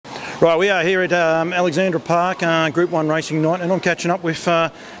Right, we are here at Alexandra Park, Group 1 racing night, and I'm catching up with,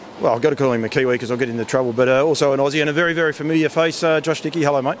 well, I've got to call him a Kiwi because I'll get into trouble, but also an Aussie and a very, very familiar face, Josh Dickie.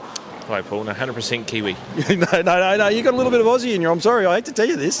 Hello, mate. Hi, Paul. 100% Kiwi. No, you got a little bit of Aussie in you. I'm sorry, I hate to tell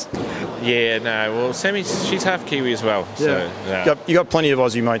you this. Yeah, no, well, Sammy, she's half Kiwi as well. Yeah. So, you got plenty of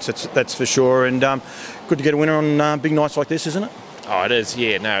Aussie mates, that's for sure, and good to get a winner on big nights like this, isn't it? Oh, it is,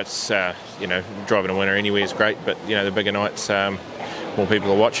 yeah. No, it's, driving a winner anywhere is great, but, the bigger nights, more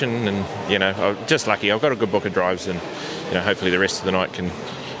people are watching, and, I'm just lucky. I've got a good book of drives, and, hopefully the rest of the night can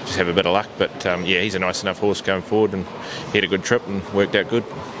just have a bit of luck. But, he's a nice enough horse going forward, and he had a good trip and worked out good.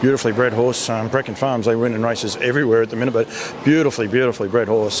 Beautifully bred horse. Brecon Farms, they win in races everywhere at the minute, but beautifully bred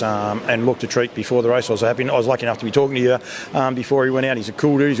horse, and looked a treat before the race. I was happy. I was lucky enough to be talking to you before he went out. He's a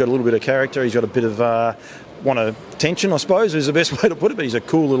cool dude. He's got a little bit of character. He's got a bit of want attention, I suppose, is the best way to put it, but he's a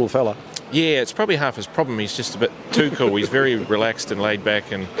cool little fella. Yeah, it's probably half his problem. He's just a bit too cool. He's very relaxed and laid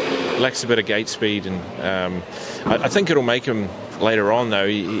back and lacks a bit of gate speed, and I think it'll make him later on, though.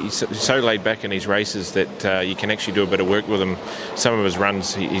 He's so laid back in his races that you can actually do a bit of work with him. Some of his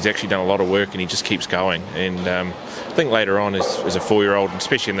runs, he's actually done a lot of work, and he just keeps going. And I think later on, as a 4-year-old,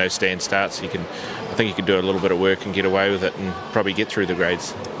 especially in those stand starts, I think he could do a little bit of work and get away with it and probably get through the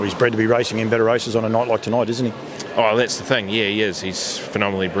grades. Well, he's bred to be racing in better races on a night like tonight, isn't he? Oh, that's the thing. Yeah, he is. He's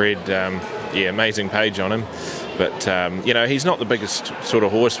phenomenally bred. Amazing page on him. But, he's not the biggest sort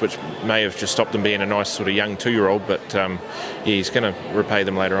of horse, which may have just stopped him being a nice sort of young 2-year-old, but he's going to repay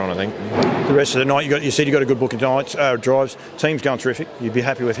them later on, I think. The rest of the night, you said you got a good book of drives. Team's going terrific. You'd be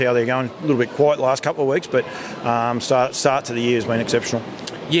happy with how they're going. A little bit quiet the last couple of weeks, but start to the year has been exceptional.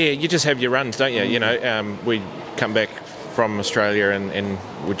 Yeah, you just have your runs, don't you? We come back from Australia and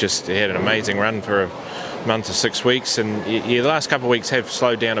we just had an amazing run for a month or 6 weeks, and the last couple of weeks have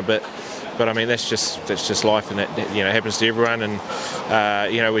slowed down a bit. But I mean, that's just life, and it happens to everyone. And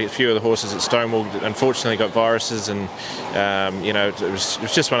a few of the horses at Stonewall unfortunately got viruses, and it was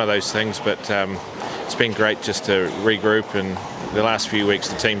just one of those things. But it's been great just to regroup, and the last few weeks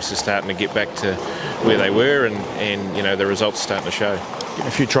the team's just starting to get back to where they were, and the results starting to show. Getting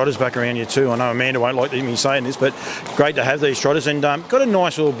a few trotters back around you too. I know Amanda won't like me saying this, but great to have these trotters, and got a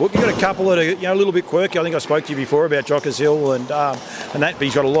nice little book. You've got a couple that are a little bit quirky. I think I spoke to you before about Jockers Hill and that, but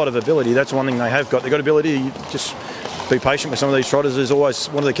he's got a lot of ability. That's one thing they have got. They've got ability. You just be patient with some of these trotters is always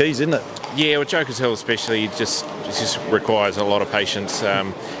one of the keys, isn't it? Yeah, with Jockers Hill especially, it just requires a lot of patience.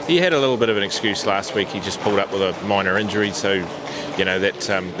 He had a little bit of an excuse last week. He just pulled up with a minor injury, so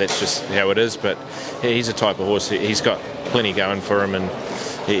that's just how it is. But he's a type of horse. He's got plenty going for him, and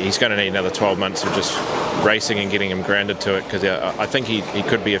he's going to need another 12 months of just racing and getting him grounded to it, because I think he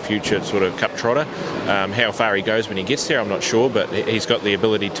could be a future sort of cup trotter. How far he goes when he gets there, I'm not sure, but he's got the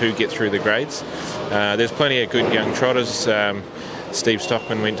ability to get through the grades. There's plenty of good young trotters. Steve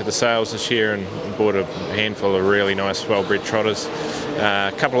Stockman went to the sales this year and bought a handful of really nice, well-bred trotters.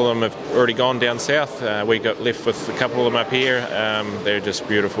 A couple of them have already gone down south. We got left with a couple of them up here. They're just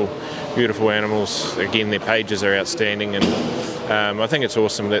beautiful animals. Again, their pages are outstanding, and I think it's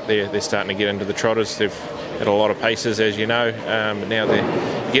awesome that they're starting to get into the trotters. They've had a lot of paces, as you know, but now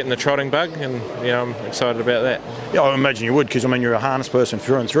they're getting the trotting bug, and I'm excited about that. Yeah, I imagine you would, because you're a harness person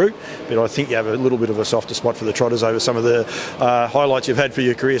through and through, but I think you have a little bit of a softer spot for the trotters over some of the highlights you've had for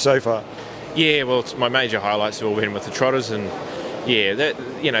your career so far. Yeah, well, my major highlights have all been with the trotters, and they're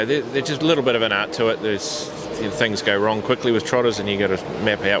just a little bit of an art to it. There's things go wrong quickly with trotters, and you got to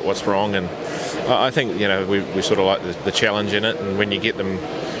map out what's wrong. And I think we sort of like the challenge in it, and when you get them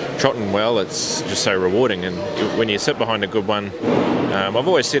trotting well, it's just so rewarding. And when you sit behind a good one, I've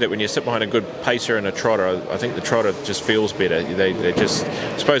always said it, when you sit behind a good pacer and a trotter, I think the trotter just feels better. They just,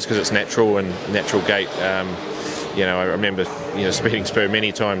 I suppose because it's natural and natural gait. I remember speeding Spur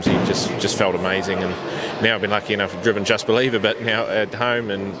many times. He just felt amazing, and now I've been lucky enough to have driven Just Believe a bit now at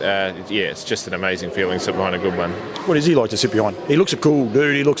home, and it's just an amazing feeling to sit behind a good one. What does he like to sit behind? He looks a cool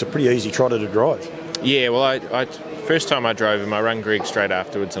dude. He looks a pretty easy trotter to drive. Yeah, well, I first time I drove him, I rang Greg straight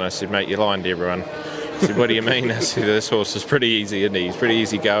afterwards, and I said, "Mate, you're lying to everyone." I said, "What do you mean?" I said, "This horse is pretty easy, isn't he? He's pretty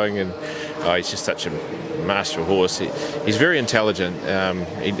easy going, and he's just such a masterful horse. He's very intelligent.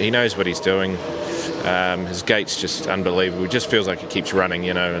 He knows what he's doing. His gait's just unbelievable. It just feels like he keeps running,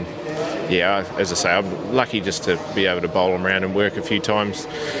 and as I say, I'm lucky just to be able to bowl him around and work a few times.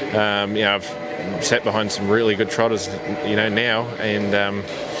 I've sat behind some really good trotters, now, and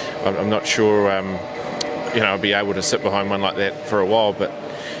I'm not sure, I'll be able to sit behind one like that for a while, but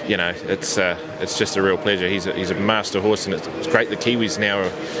it's just a real pleasure. He's a master horse, and it's great the Kiwis now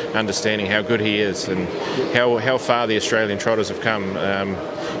are understanding how good he is and how far the Australian trotters have come.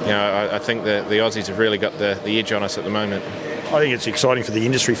 I think the Aussies have really got the edge on us at the moment. I think it's exciting for the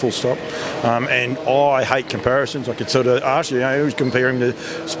industry, full stop. And I hate comparisons. I could sort of ask you, who's comparing the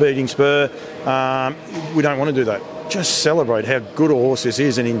Speeding Spur? We don't want to do that. Just celebrate how good a horse this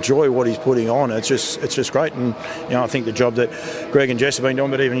is and enjoy what he's putting on. It's just great. And I think the job that Greg and Jess have been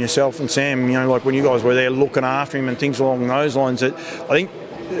doing, but even yourself and Sam, like when you guys were there looking after him and things along those lines, that I think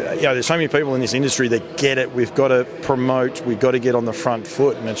there's so many people in this industry that get it. We've got to promote, we've got to get on the front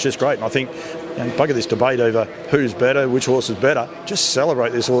foot, and it's just great. And I think bugger this debate over who's better, which horse is better. Just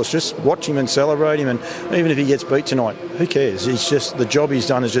celebrate this horse. Just watch him and celebrate him. And even if he gets beat tonight, who cares? He's just, the job he's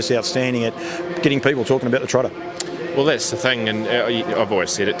done is just outstanding at getting people talking about the trotter. Well, that's the thing, and I've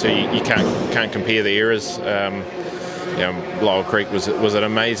always said it too. You can't compare the eras. Lyle Creek was an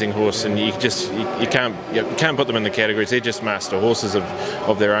amazing horse, and you can't put them in the categories. They're just master horses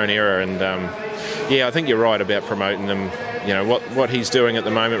of their own era. And I think you're right about promoting them. What he's doing at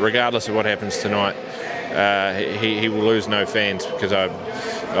the moment, regardless of what happens tonight, he will lose no fans, because I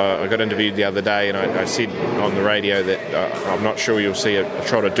got interviewed the other day and I said on the radio that I'm not sure you'll see a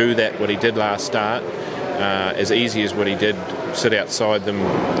trotter do that, what he did last start, as easy as what he did, sit outside them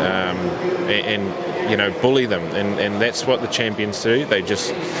and bully them, and that's what the champions do. They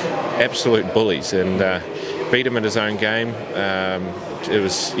just absolute bullies, and beat him at his own game. It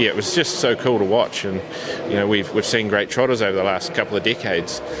was just so cool to watch, and we've seen great trotters over the last couple of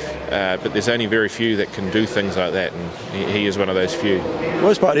decades, but there's only very few that can do things like that, and he is one of those few. The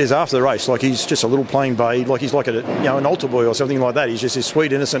worst part is after the race, like he's just a little plain bay, like he's like an altar boy or something like that. He's just this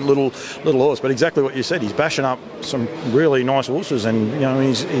sweet, innocent little horse. But exactly what you said, he's bashing up some really nice horses, and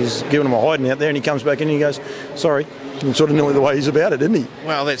he's giving them a hiding out there, and he comes back in and he goes, sorry. And sort of knowing the way he's about it, isn't he?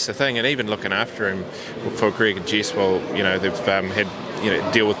 Well, that's the thing, and even looking after him for Greg and Jess, they've had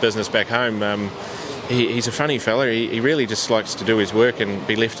deal with business back home. He's a funny fella. He really just likes to do his work and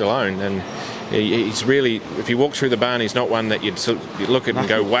be left alone. And he's really, if you walk through the barn, he's not one that you'd look at and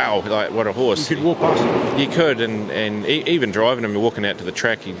go, wow, like what a horse. You could walk past him. You could, and even driving him, walking out to the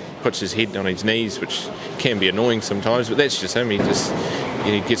track, he puts his head on his knees, which can be annoying sometimes, but that's just him. He just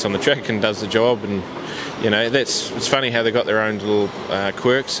he gets on the track and does the job, and it's funny how they got their own little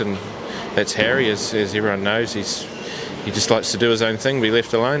quirks, and that's Harry, as everyone knows. He just likes to do his own thing, be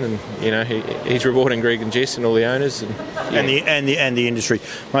left alone, and he's rewarding Greg and Jess and all the owners and the industry.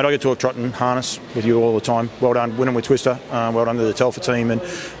 Mate, I get to talk trotting harness with you all the time. Well done winning with Twista. Well done to the Telfer team and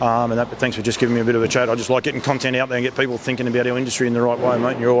that. But thanks for just giving me a bit of a chat. I just like getting content out there and get people thinking about our industry in the right way,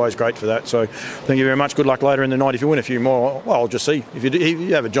 mate. And you're always great for that. So thank you very much. Good luck later in the night. If you win a few more, well, I'll just see. If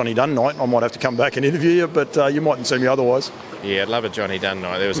you have a Johnny Dunn night, I might have to come back and interview you, but you mightn't see me otherwise. Yeah, I'd love a Johnny Dunn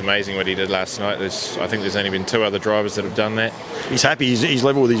night. It was amazing what he did last night. I think there's only been 2 other drivers that have done that. He's happy. He's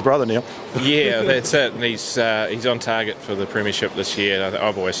level with his brother now. Yeah, that's it. And he's on target for the premiership this year.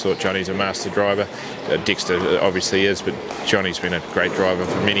 I've always thought Johnny's a master driver. Dexter obviously is, but Johnny's been a great driver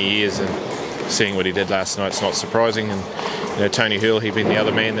for many years. And seeing what he did last night, it's not surprising. And Tony Hurl, he's been the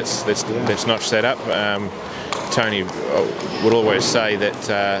other man that's notched that up. Tony would always say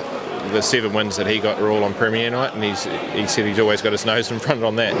that the 7 wins that he got are all on premiere night, and he said he's always got his nose in front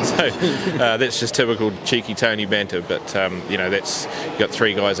on that. So that's just typical cheeky Tony banter. But that's, you've got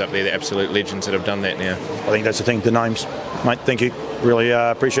 3 guys up there, the absolute legends that have done that now. I think that's the thing, the names, mate. Thank you. Really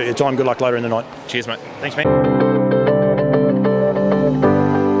appreciate your time. Good luck later in the night. Cheers, mate. Thanks, mate.